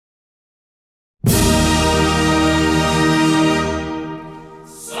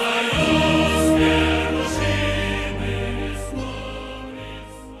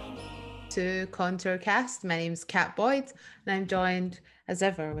Contour Cast. My name's Kat Boyd, and I'm joined, as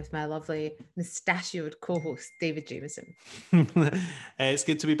ever, with my lovely mustachioed co-host, David Jameson. It's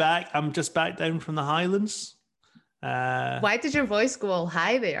good to be back. I'm just back down from the Highlands. Why did your voice go all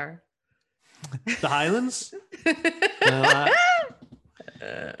high there? The Highlands?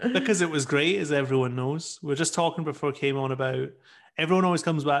 Because it was great, as everyone knows. We were just talking before it came on about everyone always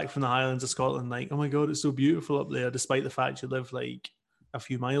comes back from the Highlands of Scotland like, oh my God, it's so beautiful up there, despite the fact you live like a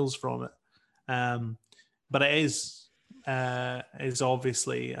few miles from it. But it is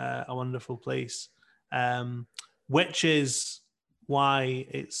obviously a wonderful place, which is why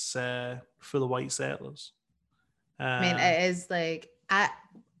it's full of white settlers. I mean, it is like,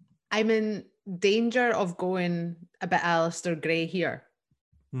 I'm in danger of going a bit Alistair Gray here.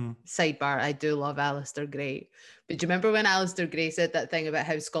 Sidebar, I do love Alistair Gray. But do you remember when Alistair Gray said that thing about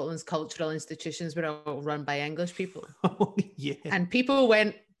how Scotland's cultural institutions were all run by English people? Oh, yeah. And people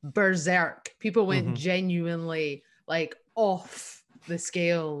went berserk. People went genuinely like off the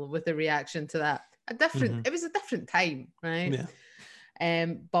scale with the reaction to that. It was a different time, right? Yeah.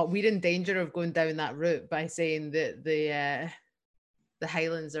 But we're in danger of going down that route by saying that the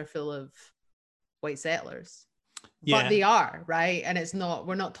Highlands are full of white settlers. Yeah. But they are, right? And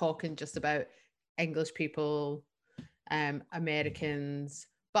we're not talking just about English people, Americans,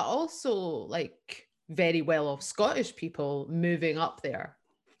 but also like very well-off Scottish people moving up there.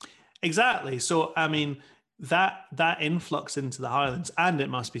 Exactly. So, I mean, that influx into the Highlands, and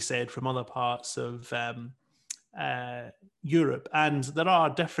it must be said from other parts of Europe, and there are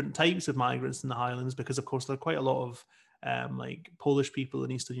different types of migrants in the Highlands because, of course, there are quite a lot of like Polish people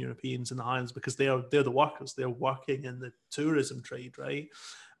and Eastern Europeans in the Highlands because they're the workers. They're working in the tourism trade, right?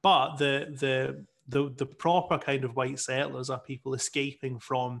 But the proper kind of white settlers are people escaping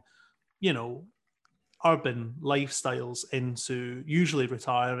from, urban lifestyles into usually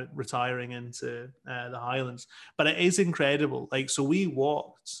retiring into the Highlands. But it is incredible. Like, so we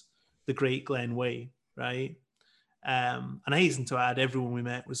walked the Great Glen Way, right? And I hasten to add, everyone we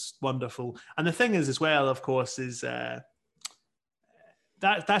met was wonderful. And the thing is, as well, of course, is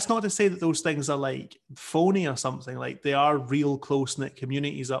that's not to say that those things are like phony or something. Like, they are real close-knit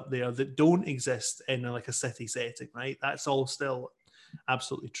communities up there that don't exist in like a city setting, right? That's all still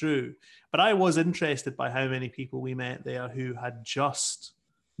absolutely true. But I was interested by how many people we met there who had just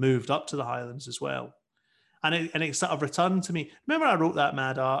moved up to the Highlands as well. And it sort of returned to me. Remember, I wrote that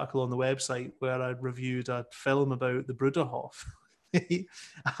mad article on the website where I reviewed a film about the Bruderhof.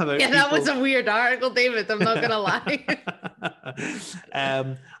 That was a weird article, David. I'm not going to lie.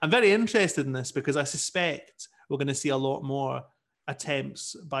 I'm very interested in this because I suspect we're going to see a lot more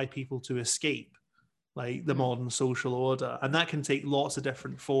attempts by people to escape like the modern social order. And that can take lots of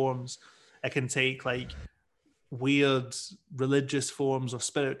different forms. It can take like weird religious forms of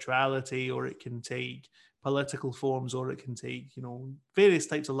spirituality, or it can take political forms, or it can take, various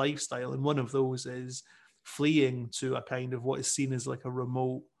types of lifestyle. And one of those is fleeing to a kind of what is seen as like a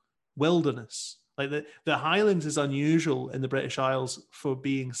remote wilderness. Like the Highlands is unusual in the British Isles for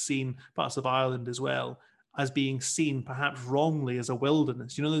being seen, parts of Ireland as well, as being seen perhaps wrongly as a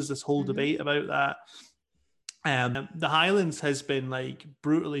wilderness. There's this whole debate about that. The Highlands has been like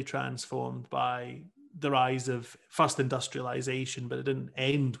brutally transformed by the rise of first industrialization, but it didn't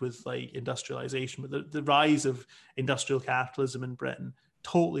end with like industrialization, but the rise of industrial capitalism in Britain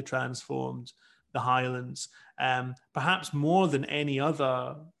totally transformed the Highlands, perhaps more than any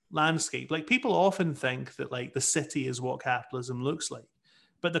other landscape. Like, people often think that like the city is what capitalism looks like,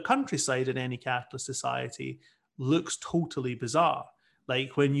 but the countryside in any capitalist society looks totally bizarre.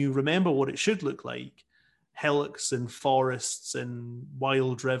 Like, when you remember what it should look like, hillocks and forests and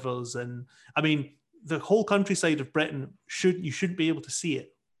wild rivers, and I mean, the whole countryside of Britain you shouldn't be able to see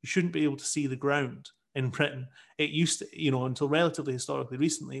it. You shouldn't be able to see the ground in Britain. It used to, until relatively historically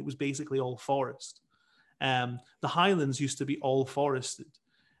recently, it was basically all forest. The Highlands used to be all forested,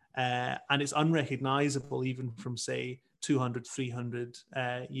 and it's unrecognizable even from, say, 200, 300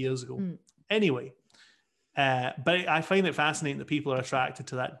 years ago. Anyway, but I find it fascinating that people are attracted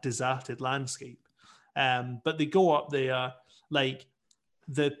to that deserted landscape. But they go up there, like,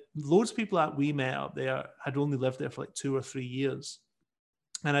 the loads of people that we met up there had only lived there for like 2 or 3 years.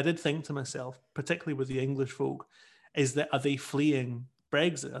 And I did think to myself, particularly with the English folk, are they fleeing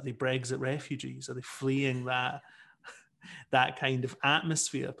Brexit? Are they Brexit refugees? Are they fleeing that kind of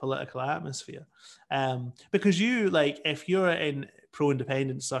atmosphere, political atmosphere? Because if you're in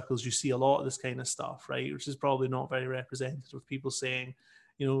pro-independence circles, you see a lot of this kind of stuff, right? Which is probably not very representative of people saying,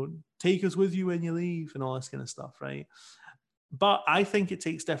 take us with you when you leave and all this kind of stuff, right? But I think it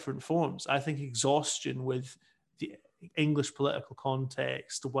takes different forms. I think exhaustion with English political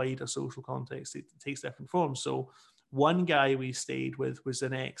context, the wider social context, it takes different forms. So one guy we stayed with was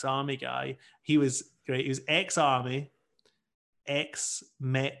an ex-army guy. He was great. He was ex-army,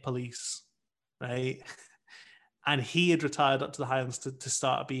 ex-Met Police, right? And he had retired up to the Highlands to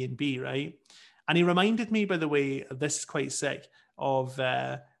start a B&B, right? And he reminded me, by the way, this is quite sick, of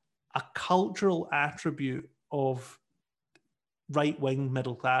a cultural attribute of right-wing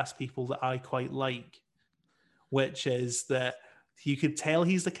middle-class people that I quite like, which is that you could tell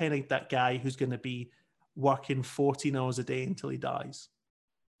he's the kind of that guy who's going to be working 14 hours a day until he dies.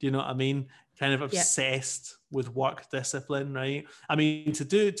 Do you know what I mean? Kind of obsessed with work discipline, right? I mean,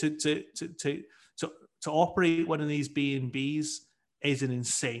 to operate one of these B&Bs is an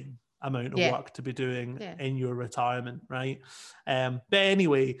insane amount of work to be doing in your retirement, right? But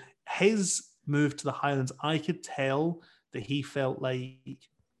anyway, his move to the Highlands, I could tell that he felt like,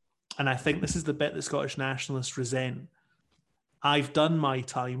 and I think this is the bit that Scottish nationalists resent, I've done my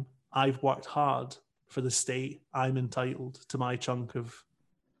time, I've worked hard for the state, I'm entitled to my chunk of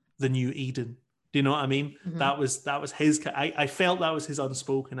the new Eden. Do you know what I mean? Mm-hmm. That was his, I felt that was his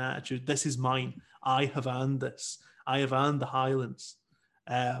unspoken attitude. This is mine. I have earned this. I have earned the Highlands.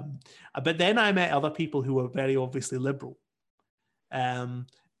 But then I met other people who were very obviously liberal,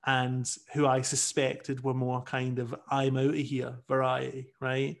 and who I suspected were more kind of I'm out of here variety,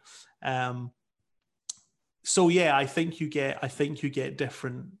 right? So yeah, I think you get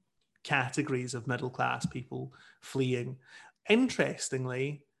different categories of middle class people fleeing.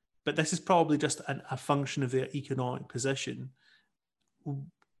 Interestingly, but this is probably just a function of their economic position,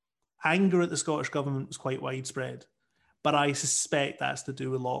 anger at the Scottish government was quite widespread, but I suspect that's to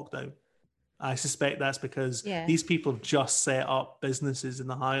do with lockdown. I suspect that's because these people have just set up businesses in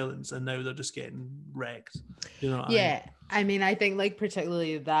the Highlands and now they're just getting wrecked. You know what I mean, I think like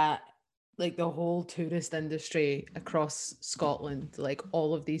particularly that, like the whole tourist industry across Scotland, like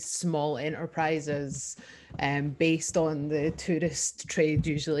all of these small enterprises based on the tourist trade,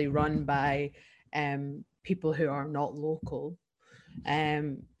 usually run by people who are not local,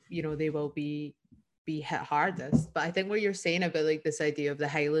 they will be hit hardest. But I think what you're saying about like this idea of the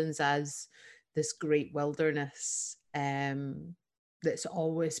Highlands as this great wilderness that's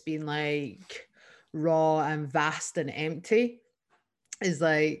always been like raw and vast and empty is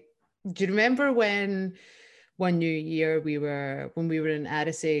like, do you remember when one New Year when we were in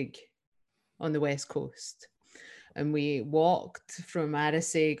Arisaig on the west coast, and we walked from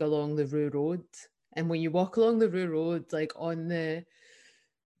Arisaig along the Roo Road, and when you walk along the Roo Road, like on the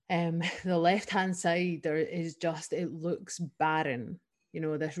left hand side, there is just, it looks barren,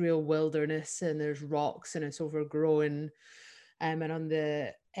 this real wilderness, and there's rocks and it's overgrown, and on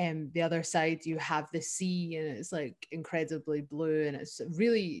the other side you have the sea, and it's like incredibly blue, and it's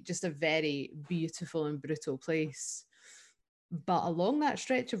really just a very beautiful and brutal place. But along that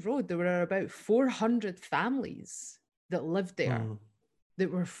stretch of road there were about 400 families that lived there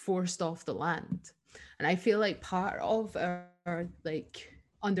that were forced off the land. And I feel like part of our like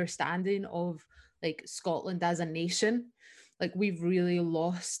understanding of like Scotland as a nation, like we've really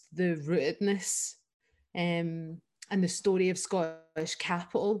lost the rootedness and the story of Scottish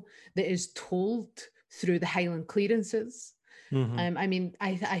capital that is told through the Highland clearances. Mm-hmm. I mean,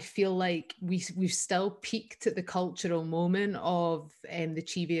 I feel like we've still peaked at the cultural moment of the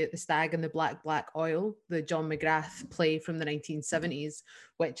Cheviot, the Stag and the Black Oil, the John McGrath play from the 1970s,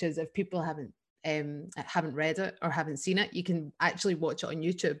 which is, if people haven't read it or haven't seen it, you can actually watch it on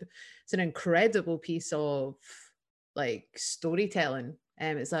YouTube. It's an incredible piece of like storytelling.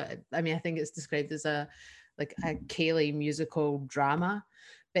 I think it's described as a Cayley musical drama,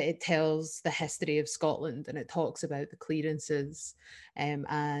 but it tells the history of Scotland, and it talks about the clearances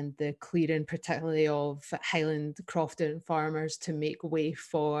and the clearing particularly of Highland Crofton farmers to make way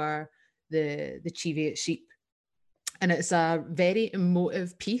for the Cheviot sheep. And it's a very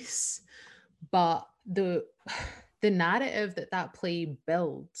emotive piece, but the narrative that play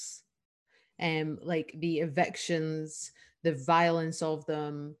builds, like the evictions, the violence of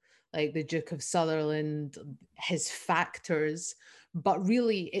them, like the Duke of Sutherland, his factors, but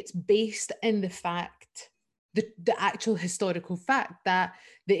really it's based in the fact, the actual historical fact that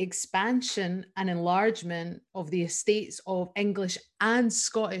the expansion and enlargement of the estates of English and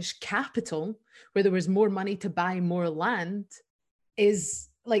Scottish capital, where there was more money to buy more land, is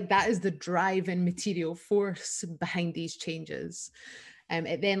like, that is the driving material force behind these changes.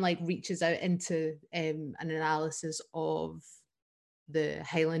 It then like reaches out into an analysis of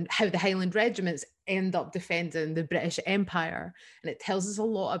how the Highland regiments end up defending the British Empire. And it tells us a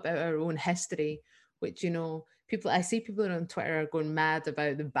lot about our own history which, I see people on Twitter are going mad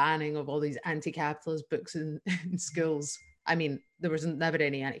about the banning of all these anti-capitalist books in schools. I mean, there was never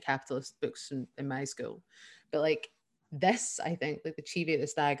any anti-capitalist books in my school, but like this, I think, like the Chivi the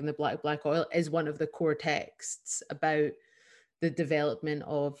Stag and the Black Oil is one of the core texts about the development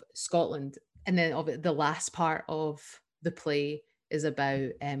of Scotland. And then the last part of the play is about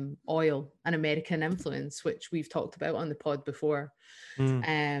oil and American influence, which we've talked about on the pod before.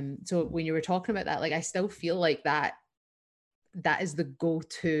 So when you were talking about that, like I still feel like that is the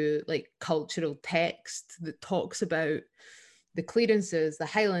go-to like cultural text that talks about the clearances, the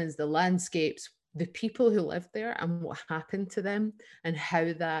highlands, the landscapes, the people who live there and what happened to them and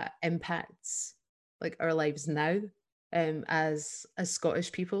how that impacts like our lives now as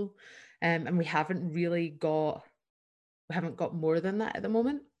Scottish people. And we haven't got more than that at the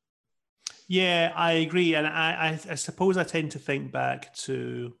moment. Yeah, I agree. And I suppose I tend to think back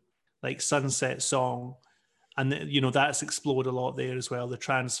to like Sunset Song, and that's explored a lot there as well. The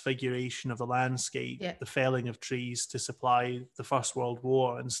transfiguration of the landscape, the felling of trees to supply the First World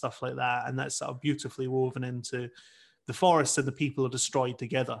War and stuff like that. And that's sort of beautifully woven into the forests, and the people are destroyed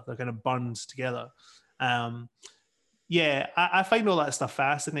together. They're kind of burned together. I find all that stuff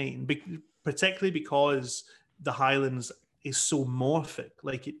fascinating, particularly because the Highlands is so morphic.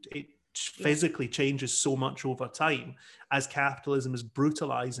 Like it physically changes so much over time as capitalism is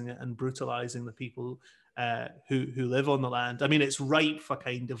brutalizing it and brutalizing the people who live on the land. I mean, it's ripe for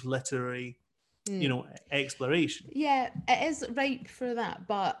kind of literary, exploration. Yeah, it is ripe for that.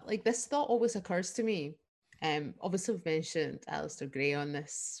 But like this thought always occurs to me. Obviously, we've mentioned Alistair Gray on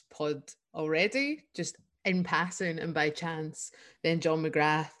this pod already, just in passing and by chance. Then John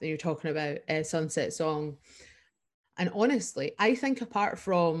McGrath, and you're talking about Sunset Song. And honestly, I think apart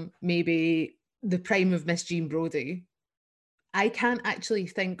from maybe the prime of Miss Jean Brodie, I can't actually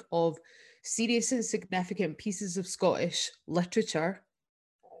think of serious and significant pieces of Scottish literature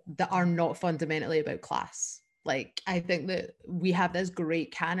that are not fundamentally about class. Like, I think that we have this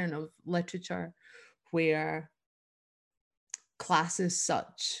great canon of literature where class is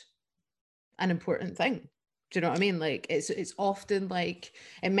such an important thing. Do you know what I mean? Like it's often like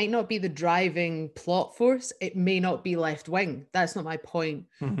it might not be the driving plot force. It may not be left wing. That's not my point.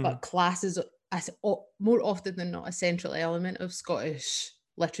 Mm-hmm. But class is more often than not a central element of Scottish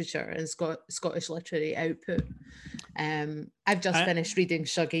literature and Scottish literary output. I've just finished reading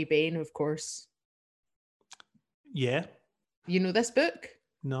Shuggie Bain, of course. Yeah. You know this book?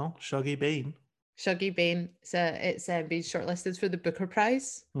 No, Shuggie Bain. Shuggie Bain. It's been shortlisted for the Booker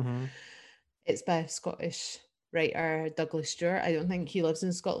Prize. Mm-hmm. It's by a Scottish writer, Douglas Stewart. I don't think he lives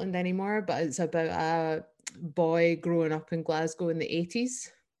in Scotland anymore, but it's about a boy growing up in Glasgow in the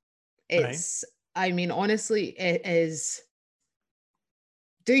 80s. It's, right. I mean, honestly, it is.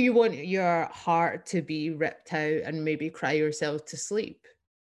 Do you want your heart to be ripped out and maybe cry yourself to sleep?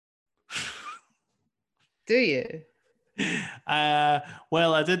 Do you?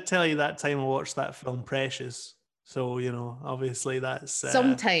 Well, I did tell you that time I watched that film Precious. So, obviously that's...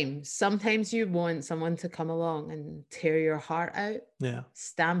 Sometimes you want someone to come along and tear your heart out,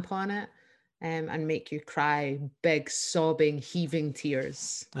 stamp on it, and make you cry big, sobbing, heaving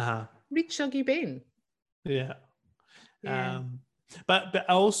tears. Read Shuggie Bain. Yeah. But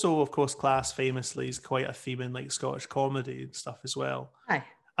also, of course, class famously is quite a theme in like Scottish comedy and stuff as well. Aye.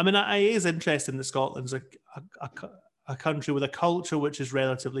 I mean, it is interesting that Scotland's a country with a culture which is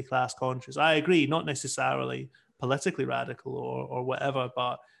relatively class conscious. I agree, not necessarily politically radical or whatever,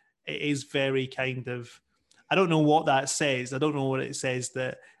 but it is very kind of, I don't know what that says. I don't know what it says,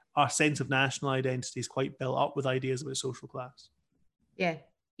 that our sense of national identity is quite built up with ideas about social class. Yeah,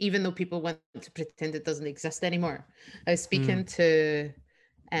 even though people want to pretend it doesn't exist anymore. I was speaking to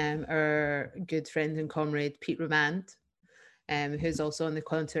our good friend and comrade, Pete Remand, who's also on the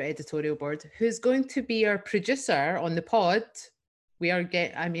Contour editorial board, who's going to be our producer on the pod.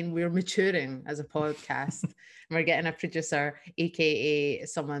 We're maturing as a podcast, and we're getting a producer, aka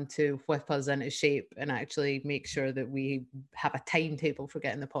someone to whip us into shape and actually make sure that we have a timetable for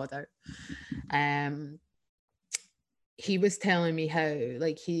getting the pod out. He was telling me how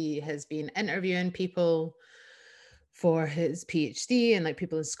like he has been interviewing people for his PhD and like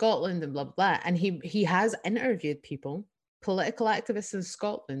people in Scotland and blah blah blah, and he has interviewed people, political activists in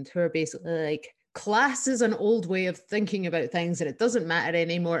Scotland, who are basically like, class is an old way of thinking about things and it doesn't matter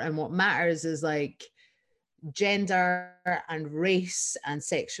anymore, and what matters is like gender and race and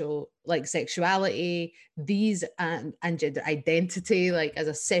sexuality, these and gender identity like as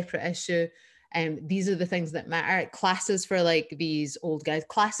a separate issue. These are the things that matter. Classes for like these old guys,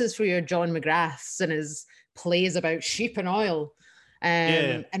 classes for your John McGraths and his plays about sheep and oil,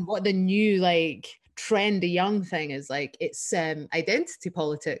 and what the new like trendy young thing is like it's identity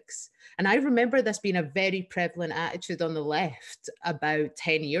politics. And I remember this being a very prevalent attitude on the left about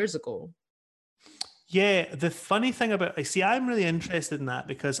 10 years ago. Yeah, the funny thing about, I see, I'm really interested in that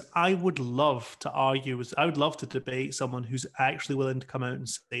because I would love to argue, I would love to debate someone who's actually willing to come out and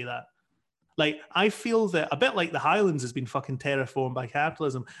say that. Like, I feel that a bit like the Highlands has been fucking terraformed by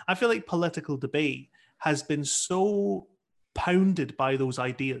capitalism. I feel like political debate has been so pounded by those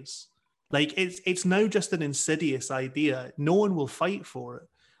ideas. Like, it's now just an insidious idea. No one will fight for it.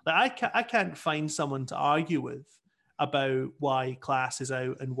 Like, I can't find someone to argue with about why class is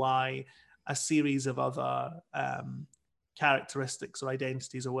out and why a series of other characteristics or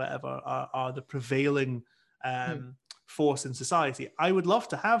identities or whatever are the prevailing force in society. I would love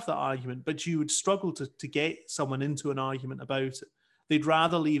to have that argument, but you would struggle to get someone into an argument about it. They'd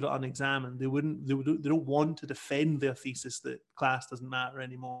rather leave it unexamined. They don't want to defend their thesis that class doesn't matter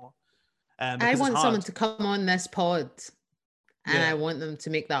anymore. I want someone to come on this pod and I want them to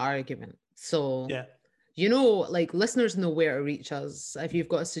make that argument. So yeah. You know, like listeners know where to reach us. If you've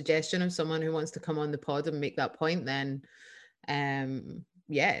got a suggestion of someone who wants to come on the pod and make that point, then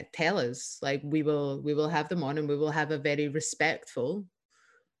tell us. Like we will have them on and we will have a very respectful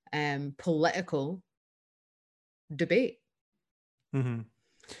political debate. Mm-hmm.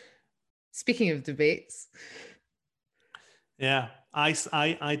 Speaking of debates. Yeah,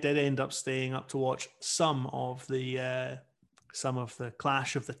 I did end up staying up to watch some of the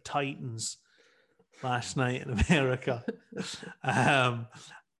Clash of the Titans last night in America,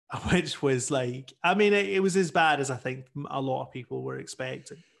 which was like, I mean, it was as bad as I think a lot of people were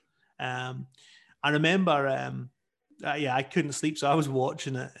expecting. I remember, I couldn't sleep, so I was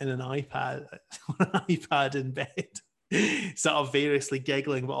watching it in an iPad in bed, sort of variously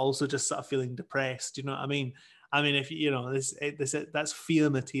giggling, but also just sort of feeling depressed. You know what I mean? I mean, if you know this that's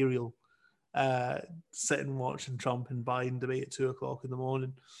fear material. Sitting watching Trump and Biden debate at 2:00 in the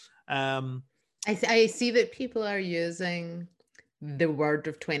morning. I see that people are using the word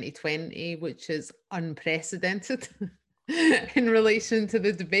of 2020, which is unprecedented in relation to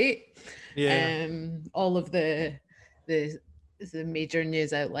the debate. Yeah. All of the major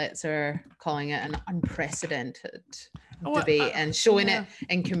news outlets are calling it an unprecedented debate and showing it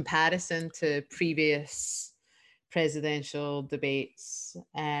in comparison to previous presidential debates.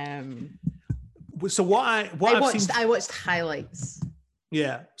 So I watched highlights.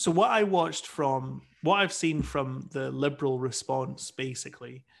 Yeah. So what I've seen from the liberal response,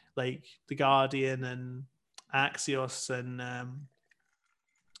 basically, like The Guardian and Axios and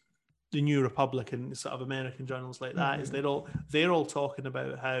the New Republic and sort of American journals like that, is they're all talking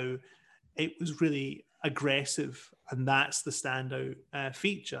about how it was really aggressive and that's the standout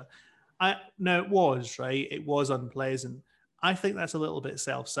feature. Now it was unpleasant. I think that's a little bit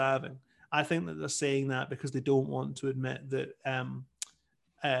self-serving. I think that they're saying that because they don't want to admit that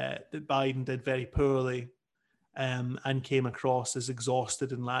that Biden did very poorly and came across as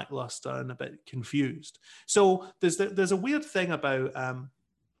exhausted and lackluster and a bit confused. So there's a weird thing about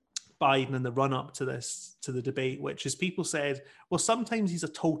Biden in the run-up to the debate, which is people said, well, sometimes he's a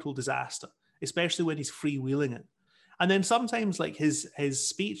total disaster, especially when he's freewheeling it. And then sometimes, like his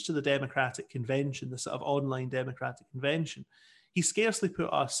speech to the Democratic Convention, the sort of online Democratic Convention, he scarcely put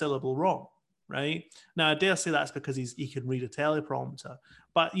a syllable wrong. Right now, I dare say that's because he can read a teleprompter.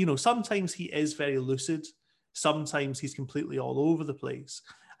 But you know, sometimes he is very lucid. Sometimes he's completely all over the place.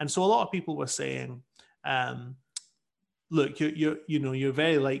 And so a lot of people were saying, look, you're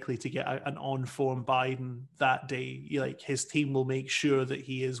very likely to get an on-form Biden that day. Like his team will make sure that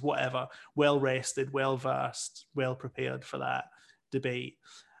he is whatever, well rested, well versed, well prepared for that debate.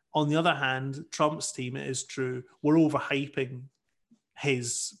 On the other hand, Trump's team, it is true, we're overhyping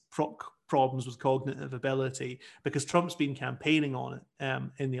his problems with cognitive ability because Trump's been campaigning on it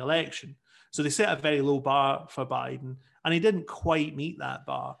in the election. So they set a very low bar for Biden, and he didn't quite meet that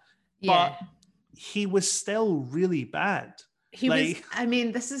bar. Yeah. But he was still really bad. I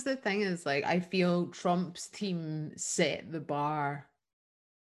mean, this is the thing is like, I feel Trump's team set the bar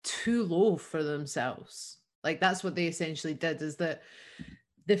too low for themselves. Like that's what they essentially did, is that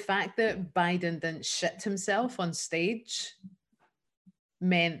the fact that Biden didn't shit himself on stage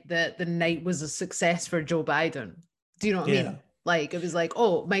meant that the night was a success for Joe Biden. Do you know what I mean? Like, it was like,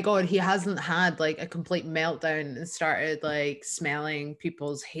 oh my God, he hasn't had like a complete meltdown and started like smelling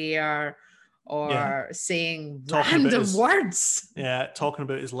people's hair or saying random words. Yeah, talking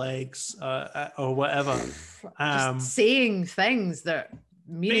about his legs or whatever. Just saying things that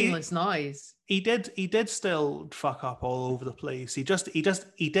meaningless noise. He did still fuck up all over the place. He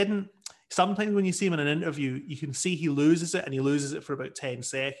didn't. sometimes when you see him in an interview, you can see he loses it, and he loses it for about 10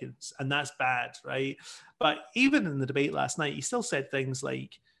 seconds, and that's bad, right? But even in the debate last night, he still said things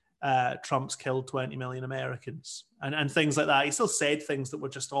like, Trump's killed 20 million Americans and things like that. He still said things that were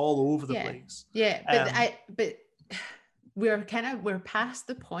just all over the place. Yeah, but we're past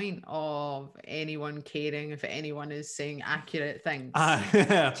the point of anyone caring if anyone is saying accurate things.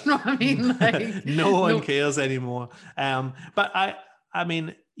 Yeah. You know what I mean? Like, no one cares anymore. But I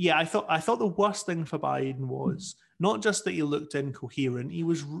mean, yeah, I thought the worst thing for Biden was not just that he looked incoherent. He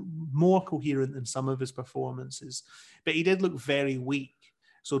was more coherent than some of his performances, but he did look very weak.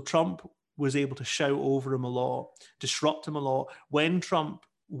 So Trump was able to shout over him a lot, disrupt him a lot. When Trump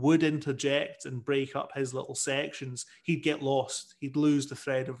would interject and break up his little sections, he'd get lost. He'd lose the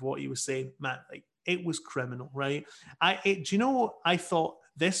thread of what he was saying. Man, like, it was criminal, right? Do you know what I thought?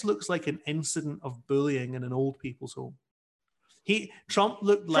 This looks like an incident of bullying in an old people's home. Trump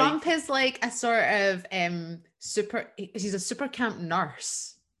is like a sort of he's a super camp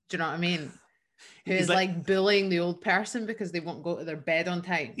nurse. Do you know what I mean? Who is like bullying the old person because they won't go to their bed on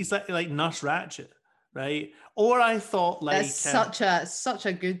time. He's like Nurse Ratched, right? Or I thought like that's such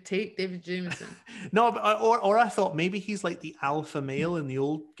a good take, David Jameson. No, but, or I thought maybe he's like the alpha male in the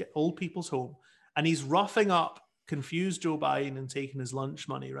old people's home, and he's roughing up confused Joe Biden and taking his lunch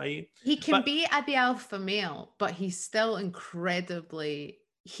money, right? He can be the alpha male, but he's still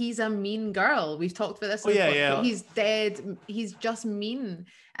he's a mean girl. We've talked about this before. Yeah. He's dead. He's just mean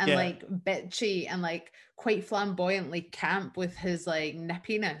and like bitchy and like quite flamboyantly camp with his like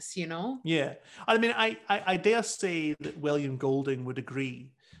nippiness, you know? Yeah. I mean, I dare say that William Golding would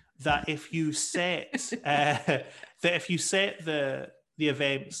agree that if you set the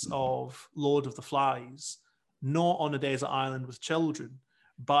events of Lord of the Flies not on a desert island with children,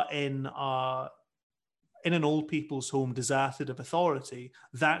 but in an old people's home deserted of authority,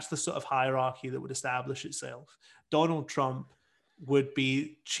 that's the sort of hierarchy that would establish itself. Donald Trump would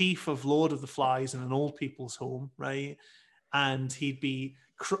be chief of Lord of the Flies in an old people's home, right? And he'd be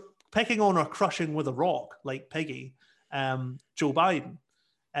picking on or crushing with a rock, like Piggy, Joe Biden.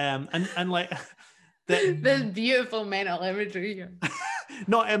 And like... the beautiful mental imagery here.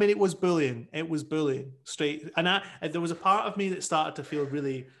 No, I mean, it was bullying. It was bullying straight. And there was a part of me that started to feel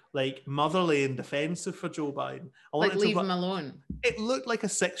really like motherly and defensive for Joe Biden. I wanted leave him alone. It looked like a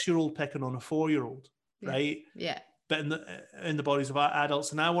 6-year-old picking on a 4-year-old, right? Yeah. But in the bodies of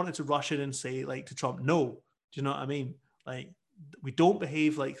adults. And I wanted to rush in and say, like, to Trump, no. Do you know what I mean? Like, we don't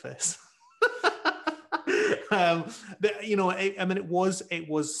behave like this. But, you know, I mean, it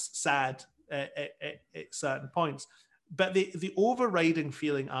was sad at certain points. But the overriding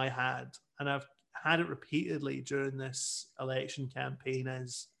feeling I had, and I've had it repeatedly during this election campaign,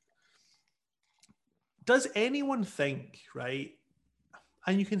 is, does anyone think, right?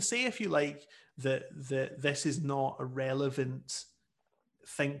 And you can say if you like that this is not a relevant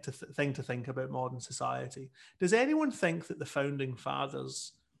thing to think about modern society. Does anyone think that the founding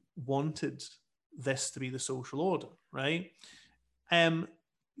fathers wanted this to be the social order, right?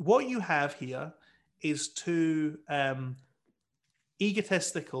 What you have here is two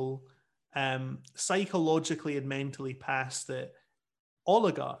egotistical, psychologically and mentally past it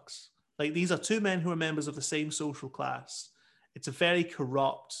oligarchs. Like, these are two men who are members of the same social class. It's a very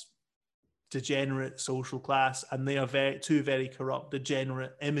corrupt, degenerate social class, and they are two very corrupt,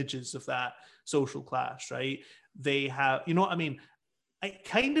 degenerate images of that social class, right? They have, you know what I mean? It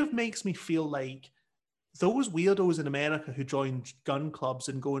kind of makes me feel like those weirdos in America who join gun clubs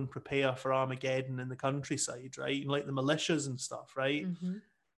and go and prepare for Armageddon in the countryside, right? You know, like the militias and stuff, right? Mm-hmm.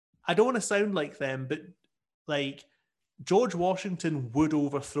 I don't want to sound like them, but like George Washington would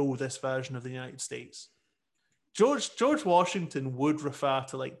overthrow this version of the United States. George Washington would refer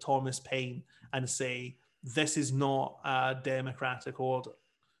to like Thomas Paine and say, this is not a democratic order.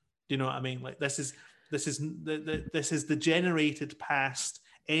 Do you know what I mean? Like, this is degenerated past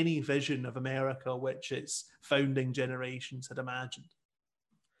any vision of America which its founding generations had imagined.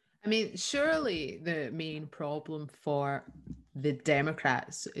 I mean, surely the main problem for the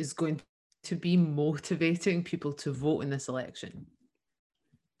Democrats is going to be motivating people to vote in this election.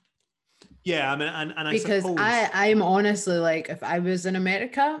 Yeah, I mean, and I because suppose... I'm honestly like, if I was in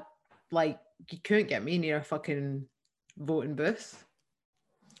America, like, you couldn't get me near a fucking voting booth.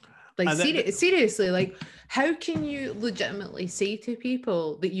 Like, seriously, like, how can you legitimately say to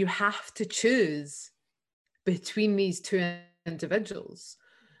people that you have to choose between these two individuals?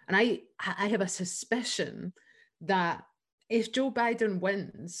 And I have a suspicion that if Joe Biden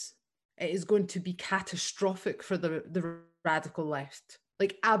wins, it is going to be catastrophic for the radical left.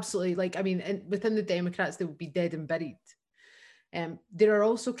 Like, absolutely. Like, I mean, within the Democrats, they would be dead and buried. There are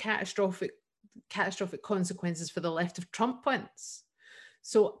also catastrophic consequences for the left if Trump wins.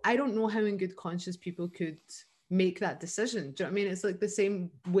 So I don't know how in good conscience people could make that decision. Do you know what I mean? It's like the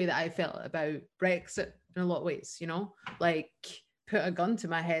same way that I felt about Brexit in a lot of ways, you know, like put a gun to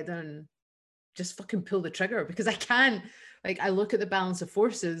my head and just fucking pull the trigger, because I can't. Like, I look at the balance of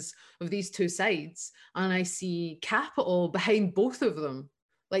forces of these two sides and I see capital behind both of them.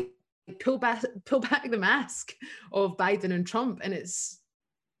 Like, pull back the mask of Biden and Trump, and it's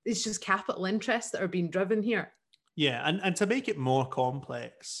just capital interests that are being driven here. Yeah, and to make it more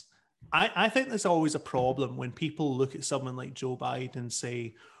complex, I think there's always a problem when people look at someone like Joe Biden and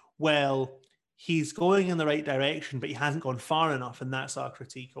say, well, he's going in the right direction, but he hasn't gone far enough, and that's our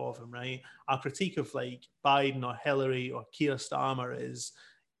critique of him, right? Our critique of like Biden or Hillary or Keir Starmer is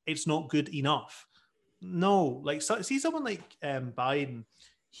it's not good enough. No, like see someone like Biden,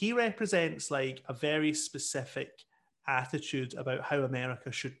 he represents like a very specific attitude about how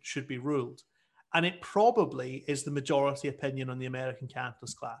America should be ruled. And it probably is the majority opinion on the American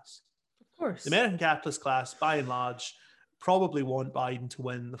capitalist class. Of course. The American capitalist class, by and large, probably want Biden to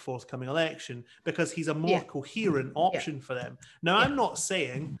win the forthcoming election because he's a more coherent option for them. Now, I'm not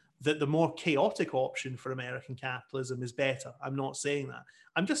saying that the more chaotic option for American capitalism is better. I'm not saying that.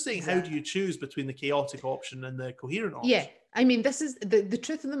 I'm just saying, how do you choose between the chaotic option and the coherent option? Yeah, I mean, this is the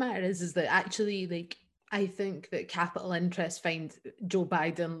truth of the matter is that actually, like, I think that capital interests find Joe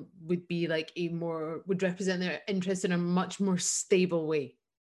Biden would be like would represent their interest in a much more stable way.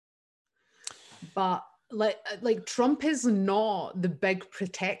 But like Trump is not the big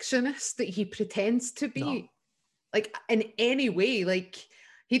protectionist that he pretends to be. No. Like, in any way. Like,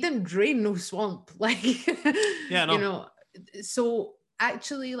 he didn't drain no swamp. Like, you know, so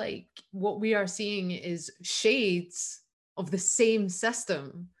actually, like, what we are seeing is shades of the same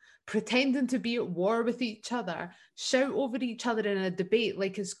system pretending to be at war with each other, shout over each other in a debate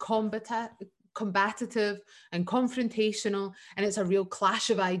like it's combative and confrontational, and it's a real clash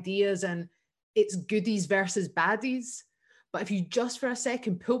of ideas, and it's goodies versus baddies. But if you just for a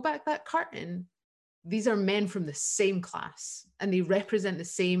second pull back that curtain, these are men from the same class and they represent the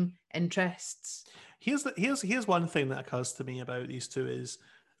same interests. Here's one thing that occurs to me about these two is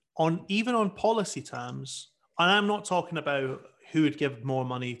even on policy terms, and I'm not talking about who would give more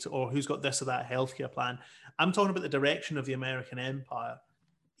money to or who's got this or that healthcare plan. I'm talking about the direction of the American empire,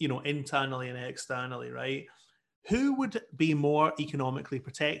 you know, internally and externally, right? Who would be more economically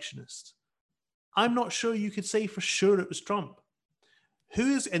protectionist? I'm not sure you could say for sure it was Trump.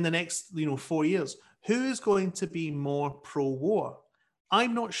 Who is in the next, 4 years? Who is going to be more pro-war?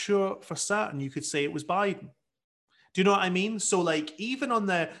 I'm not sure for certain you could say it was Biden. Do you know what I mean? So like even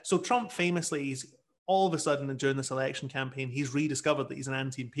so Trump famously, he's all of a sudden during this election campaign, he's rediscovered that he's an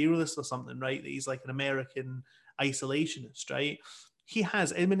anti-imperialist or something, right? That he's like an American isolationist, right? He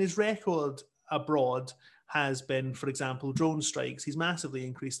has, I mean, his record abroad has been, for example, drone strikes. He's massively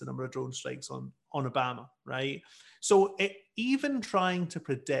increased the number of drone strikes on Obama, right? So even trying to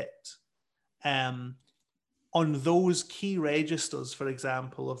predict on those key registers, for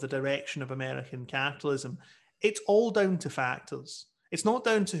example, of the direction of American capitalism, it's all down to factors. It's not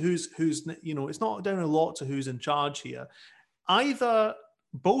down to who's it's not down a lot to who's in charge here. Either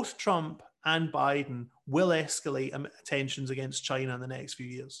both Trump and Biden will escalate tensions against China in the next few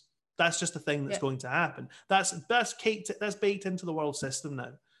years. That's just a thing that's going to happen. That's baked into the world system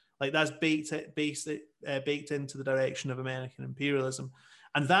now. Like that's baked into the direction of American imperialism.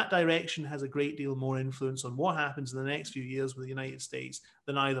 And that direction has a great deal more influence on what happens in the next few years with the United States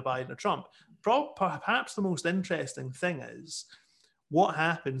than either Biden or Trump. Perhaps the most interesting thing is what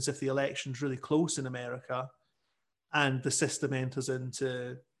happens if the election's really close in America and the system enters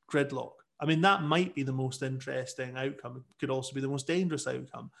into gridlock. I mean, that might be the most interesting outcome. It could also be the most dangerous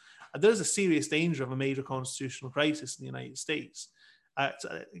outcome. And there's a serious danger of a major constitutional crisis in the United States. It's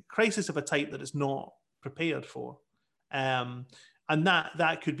a crisis of a type that it's not prepared for. And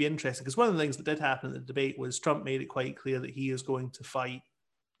that could be interesting, because one of the things that did happen in the debate was Trump made it quite clear that he is going to fight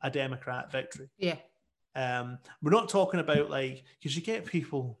a Democrat victory. Yeah. We're not talking about because you get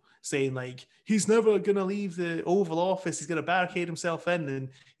people saying he's never going to leave the Oval Office, he's going to barricade himself in and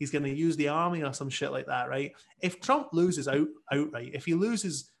he's going to use the army or some shit like that, right? If Trump loses outright, if he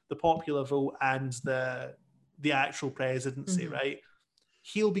loses the popular vote and the actual presidency, right,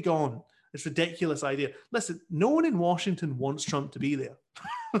 he'll be gone. It's a ridiculous idea. Listen, no one in Washington wants Trump to be there.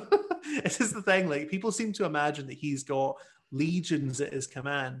 This is the thing. People seem to imagine that he's got legions at his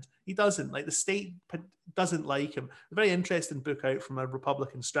command. He doesn't. The state doesn't like him. A very interesting book out from a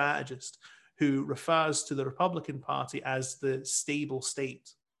Republican strategist who refers to the Republican Party as the stable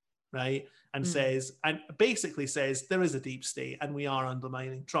state. right? And basically says there is a deep state and we are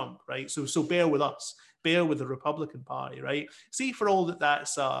undermining Trump, right? So bear with us, bear with the Republican Party, right? See, for all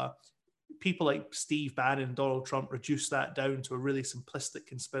that's people like Steve Bannon and Donald Trump reduce that down to a really simplistic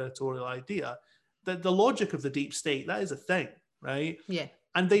conspiratorial idea. The logic of the deep state, that is a thing, right? Yeah.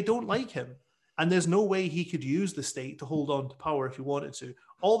 And they don't like him. And there's no way he could use the state to hold on to power if he wanted to.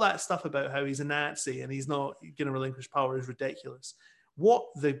 All that stuff about how he's a Nazi and he's not going to relinquish power is ridiculous. What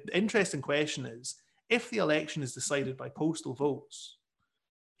the interesting question is, if the election is decided by postal votes,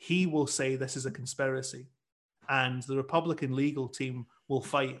 he will say this is a conspiracy. And the Republican legal team will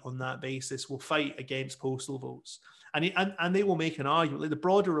fight on that basis, will fight against postal votes. And they will make an argument, like the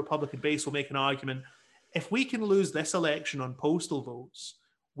broader Republican base will make an argument, if we can lose this election on postal votes,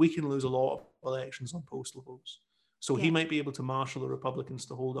 we can lose a lot of elections on postal votes. So he might be able to marshal the Republicans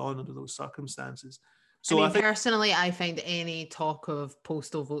to hold on under those circumstances. So I think, personally, I find any talk of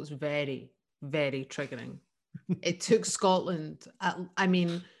postal votes very, very triggering. It took Scotland. I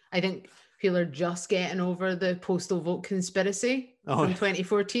think people are just getting over the postal vote conspiracy from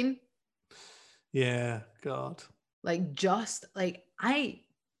 2014. Yeah, God. I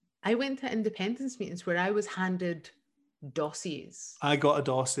went to independence meetings where I was handed dossiers. I got a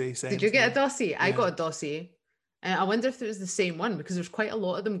dossier. Did you get a dossier? Yeah. I got a dossier. And I wonder if it was the same one, because there's quite a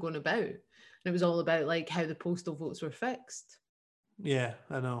lot of them going about. And it was all about like how the postal votes were fixed. Yeah,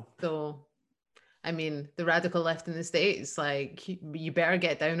 I know. So, I mean, the radical left in the States, like, you better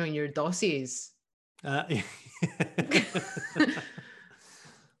get down on your dossiers.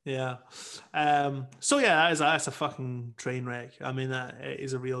 Yeah. So yeah, that's a fucking train wreck. I mean, that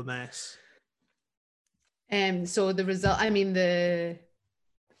is a real mess. So the result, I mean, in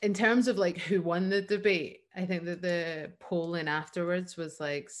terms of like who won the debate, I think that the polling afterwards was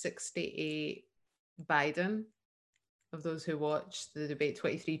like 68 Biden of those who watched the debate,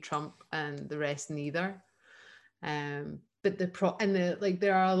 23 Trump, and the rest neither. But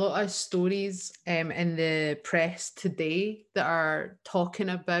there are a lot of stories in the press today that are talking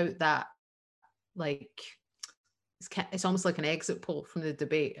about that, like it's almost like an exit poll from the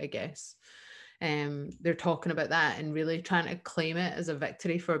debate, I guess. They're talking about that and really trying to claim it as a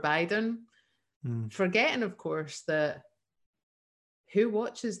victory for Biden, forgetting, of course, that who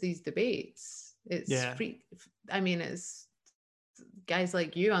watches these debates? It's free. I mean, it's guys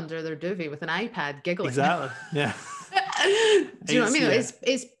like you under their duvet with an iPad giggling. Exactly. Yeah. Do you know what I mean? Yeah.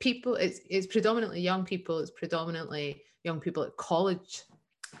 It's people. It's predominantly young people. It's predominantly young people at college.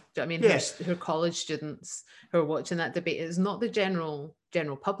 Do you know what I mean? Yeah. Who are college students who are watching that debate. It's not the general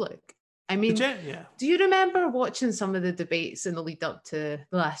public. I mean, do you remember watching some of the debates in the lead up to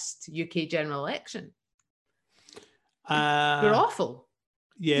the last UK general election? They're awful.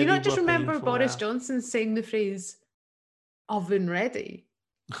 Yeah. Do you not just remember Boris Johnson saying the phrase "oven ready"?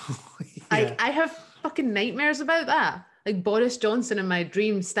 I have fucking nightmares about that. Like Boris Johnson in my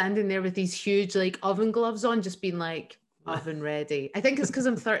dreams standing there with these huge like oven gloves on, just being like, "oven ready." I think it's because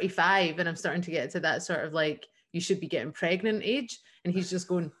I'm 35 and I'm starting to get to that sort of like you should be getting pregnant age, and he's just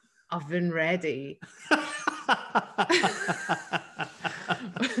going, "oven ready."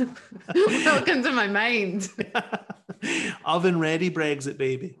 Welcome to my mind. Oven ready Brexit,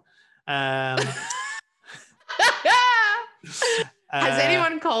 baby. Has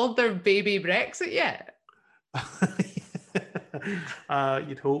anyone called their baby Brexit yet?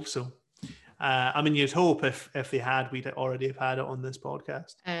 You'd hope so. I mean, you'd hope if they had, we'd already have had it on this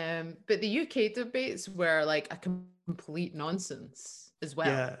podcast. But the UK debates were like a complete nonsense as well.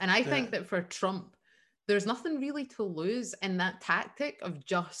 Yeah, and I think that for Trump, there's nothing really to lose in that tactic of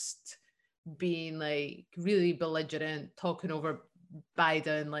just being like really belligerent, talking over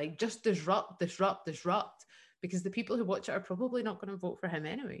Biden, like just disrupt, because the people who watch it are probably not going to vote for him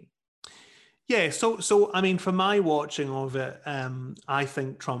anyway. Yeah, so I mean, for my watching of it, I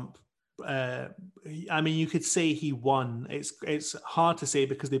think Trump. I mean, you could say he won. It's hard to say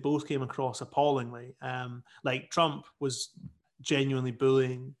because they both came across appallingly. Like Trump was genuinely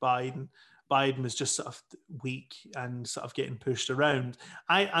bullying Biden. Biden was just sort of weak and sort of getting pushed around.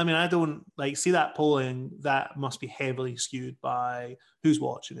 I mean, I don't like see that polling. That must be heavily skewed by who's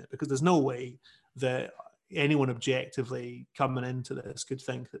watching it, because there's no way that anyone objectively coming into this could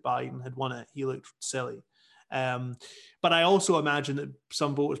think that Biden had won it. He looked silly. But I also imagine that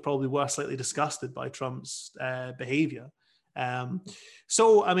some voters probably were slightly disgusted by Trump's behavior.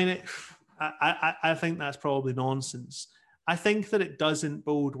 So, I mean, I think that's probably nonsense. I think that it doesn't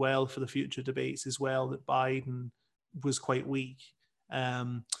bode well for the future debates as well that Biden was quite weak.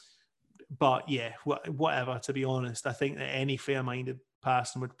 But yeah, whatever, to be honest, I think that any fair-minded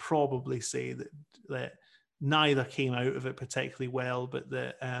person would probably say that neither came out of it particularly well, but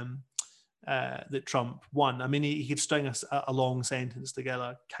that Trump won. I mean, he could string a long sentence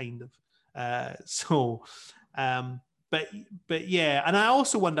together, kind of. But yeah, and I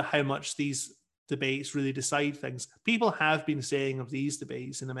also wonder how much these debates really decide things. People have been saying of these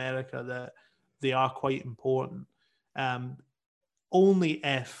debates in America that they are quite important, only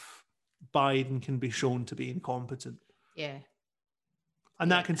if Biden can be shown to be incompetent. Yeah.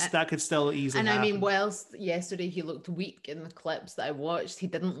 And that could still easily happen. And I mean, whilst yesterday he looked weak in the clips that I watched, he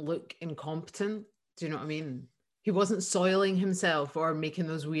didn't look incompetent. Do you know what I mean? He wasn't soiling himself or making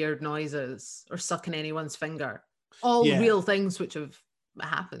those weird noises or sucking anyone's finger. All real things which have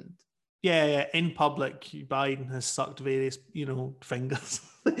happened. Yeah. In public, Biden has sucked various, fingers.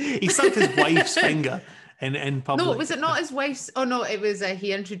 He sucked his wife's finger in public. No, was it not his wife's? Oh no, it was.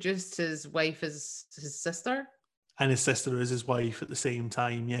 He introduced his wife as his sister. And his sister as his wife at the same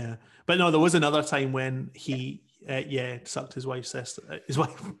time, yeah. But no, there was another time when he, sucked his wife's sister. His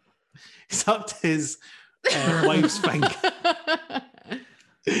wife sucked his wife's finger.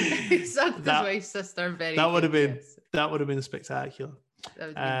 He sucked his wife's sister very. That would have been spectacular. That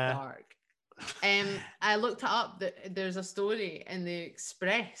would have been dark. I looked it up. There's a story in the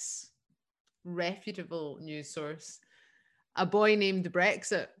Express, reputable news source. A boy named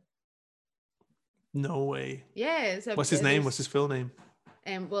Brexit. No way. Yeah. What's his name? What's his full name?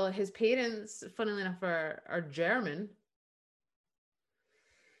 Well, his parents, funnily enough, are German.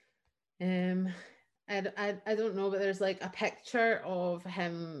 I don't know, but there's like a picture of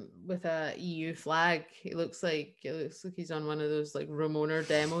him with a EU flag. It looks like he's on one of those like Ramona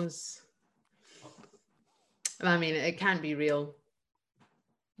demos. I mean, it can't be real.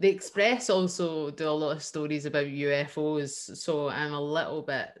 The Express also do a lot of stories about UFOs, so I'm a little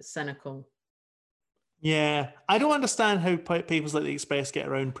bit cynical. Yeah, I don't understand how papers like the Express get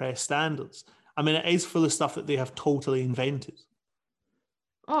around press standards. I mean, it is full of stuff that they have totally invented.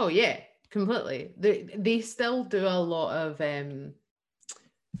 Oh yeah, completely. They still do a lot of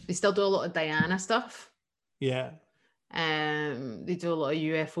Diana stuff. Yeah. They do a lot of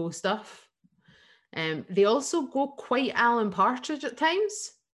UFO stuff. They also go quite Alan Partridge at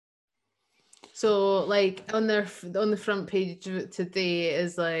times. So like on the front page of it today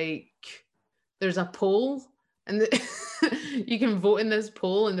is like there's a poll and you can vote in this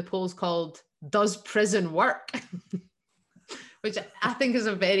poll, and the poll's called "Does Prison Work?" which I think is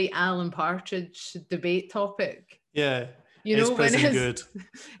a very Alan Partridge debate topic. Yeah. Is prison good?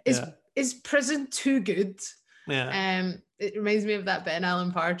 Is prison too good? Yeah. It reminds me of that bit in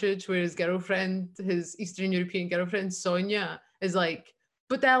Alan Partridge where his girlfriend, his Eastern European girlfriend, Sonia, is like,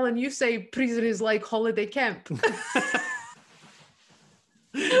 "But Alan, you say prison is like holiday camp."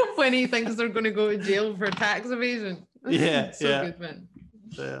 When he thinks they're going to go to jail for tax evasion. Yeah. Good, man.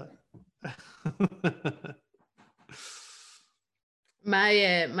 Yeah.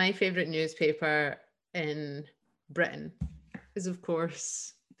 My favorite newspaper in Britain is, of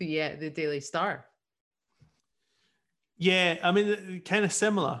course, the Daily Star. Yeah, I mean, kind of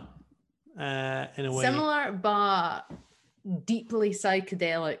similar in a way. Similar, but deeply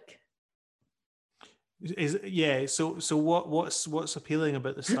psychedelic. So what's appealing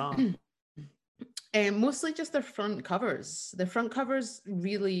about the Star? Mostly just their front covers. The front covers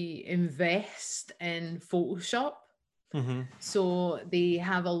really invest in Photoshop. Mm-hmm. So they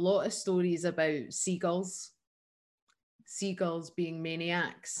have a lot of stories about seagulls being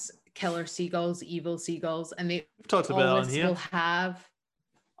maniacs, killer seagulls, evil seagulls, and they talked about it on here. Will have.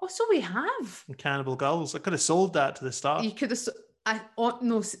 Oh, so we have Cannibal Gulls. I could have sold that to the Star. You could have.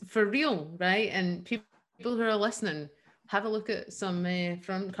 No, for real, right? And people who are listening, have a look at some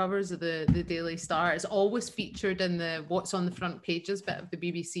front covers of the Daily Star. It's always featured in the what's on the front pages bit of the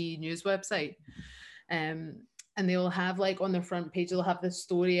BBC News website. And they'll have, like, on their front page, they'll have this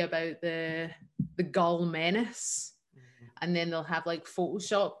story about the gull menace. Mm-hmm. And then they'll have, like,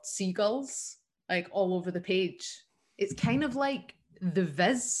 photoshopped seagulls, like, all over the page. It's kind of like The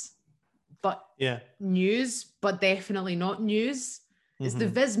Viz, but news, but definitely not news. Mm-hmm. It's The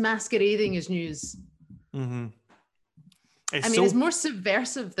Viz masquerading as news. Mm-hmm. It's more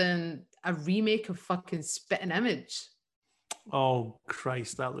subversive than a remake of fucking Spit and Image. Oh,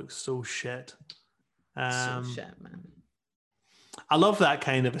 Christ, that looks so shit. So shit, man. I love that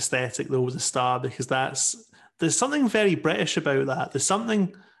kind of aesthetic though with the Star, because there's something very British about that. There's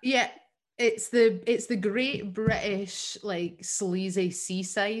something. Yeah, it's the great British, like, sleazy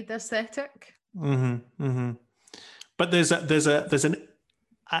seaside aesthetic. Mm-hmm. Mm-hmm. But there's an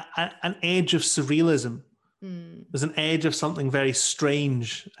edge of surrealism. Mm. There's an edge of something very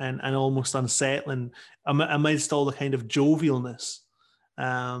strange and almost unsettling amidst all the kind of jovialness.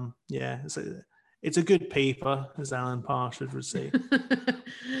 It's a good paper, as Alan Partridge would say.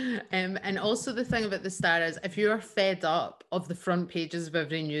 And also the thing about the Star is, if you're fed up of the front pages of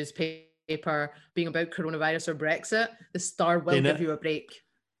every newspaper being about coronavirus or Brexit, the Star will give you a break.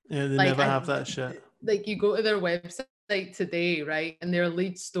 Yeah, they never have that shit. Like, you go to their website today, right, and their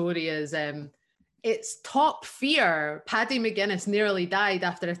lead story is it's top fear. Paddy McGuinness nearly died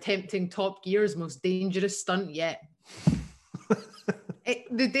after attempting Top Gear's most dangerous stunt yet.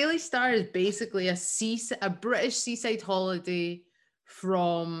 The Daily Star is basically a British seaside holiday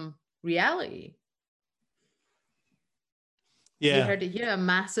from reality. Yeah. You heard it here, a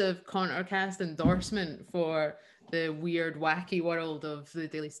massive Contercast endorsement for the weird, wacky world of the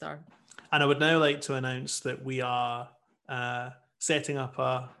Daily Star. And I would now like to announce that we are setting up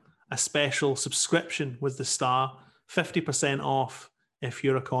a special subscription with the Star, 50% off if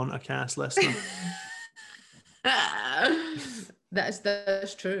you're a Contercast listener.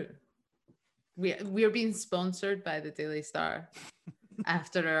 That's true. We're being sponsored by the Daily Star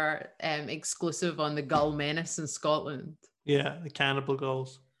after our exclusive on the Gull Menace in Scotland. Yeah, the cannibal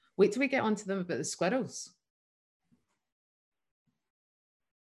gulls. Wait till we get onto them about the squirrels.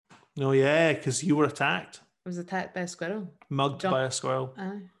 Oh yeah, because you were attacked. I was attacked by a squirrel. Mugged by a squirrel.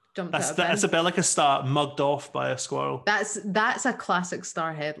 Jumped that's a bit like a Star, mugged off by a squirrel. That's a classic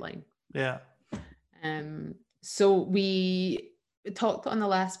Star headline. Yeah. So we talked on the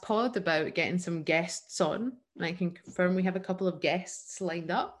last pod about getting some guests on, and I can confirm we have a couple of guests lined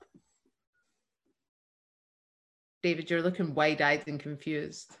up. David, you're looking wide-eyed and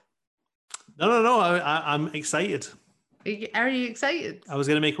confused. No. I'm excited. Are you excited? I was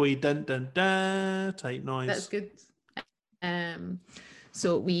going to make a wee dun dun dun type noise. That's good.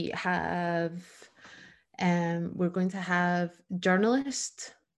 So we have, we're going to have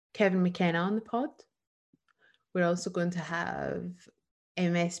journalist Kevin McKenna on the pod. We're also going to have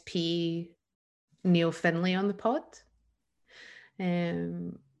MSP Neil Finlay on the pod.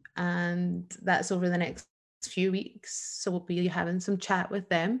 And that's over the next few weeks. So we'll be having some chat with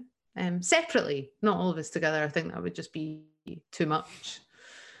them separately, not all of us together. I think that would just be too much.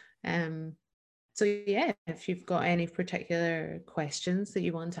 So yeah, if you've got any particular questions that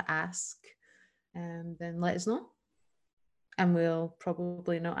you want to ask, then let us know. And we'll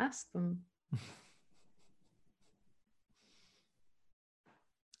probably not ask them.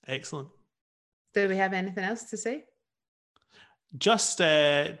 Excellent. Do we have anything else to say? Just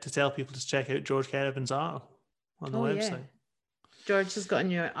to tell people to check out George Kerrivan's article on the website. Yeah. George has got a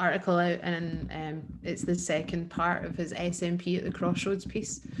new article out, and it's the second part of his SNP at the Crossroads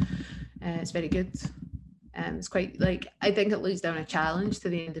piece. It's very good. It's quite, I think it lays down a challenge to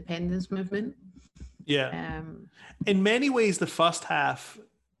the independence movement. Yeah. In many ways, the first half,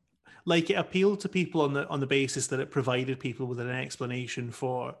 it appealed to people on the basis that it provided people with an explanation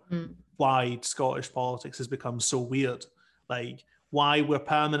for why Scottish politics has become so weird. Why we're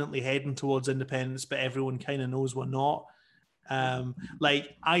permanently heading towards independence, but everyone kind of knows we're not.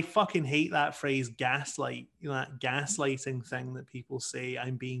 I fucking hate that phrase gaslight, that gaslighting thing that people say,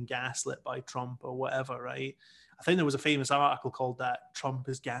 I'm being gaslit by Trump or whatever, right? I think there was a famous article called that, Trump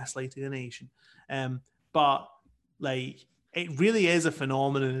is gaslighting a nation. But it really is a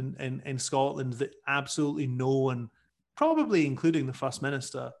phenomenon in Scotland that absolutely no one, probably including the First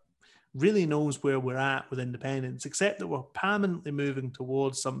Minister, really knows where we're at with independence, except that we're permanently moving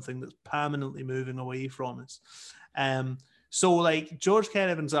towards something that's permanently moving away from us. So George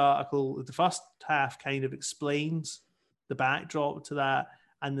Kerrivan's article, the first half kind of explains the backdrop to that,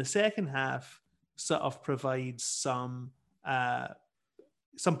 and the second half sort of provides some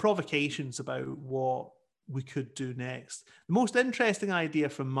provocations about what we could do next. The most interesting idea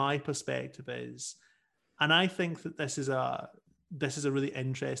from my perspective is, and I think that this is a really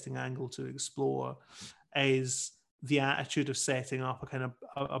interesting angle to explore, is the attitude of setting up a kind of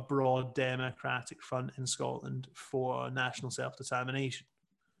a broad democratic front in Scotland for national self-determination,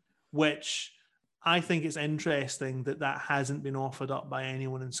 which I think it's interesting that hasn't been offered up by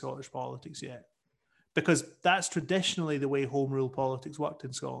anyone in Scottish politics yet, because that's traditionally the way Home Rule politics worked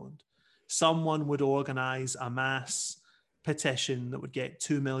in Scotland. Someone would organise a mass petition that would get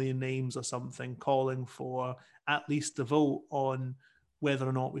 2 million names or something calling for at least the vote on whether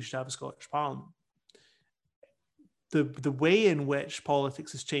or not we should have a Scottish Parliament. The way in which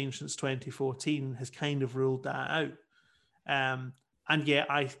politics has changed since 2014 has kind of ruled that out. And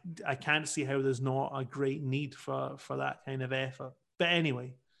yet I can't see how there's not a great need for that kind of effort. But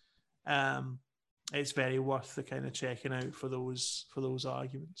anyway, it's very worth the kind of checking out for those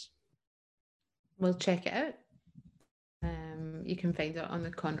arguments. We'll check it out. You can find it on the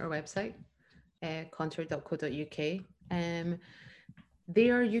Contour website, contour.co.uk.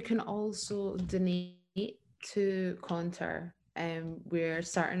 There you can also donate to Contour. We're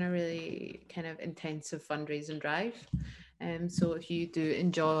starting a really kind of intensive fundraising drive. So if you do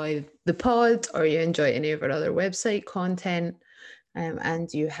enjoy the pod or you enjoy any of our other website content,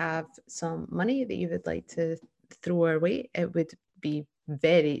 and you have some money that you would like to throw our way, it would be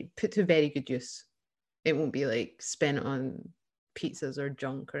put to very good use. It won't be like spent on pizzas or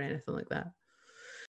junk or anything like that.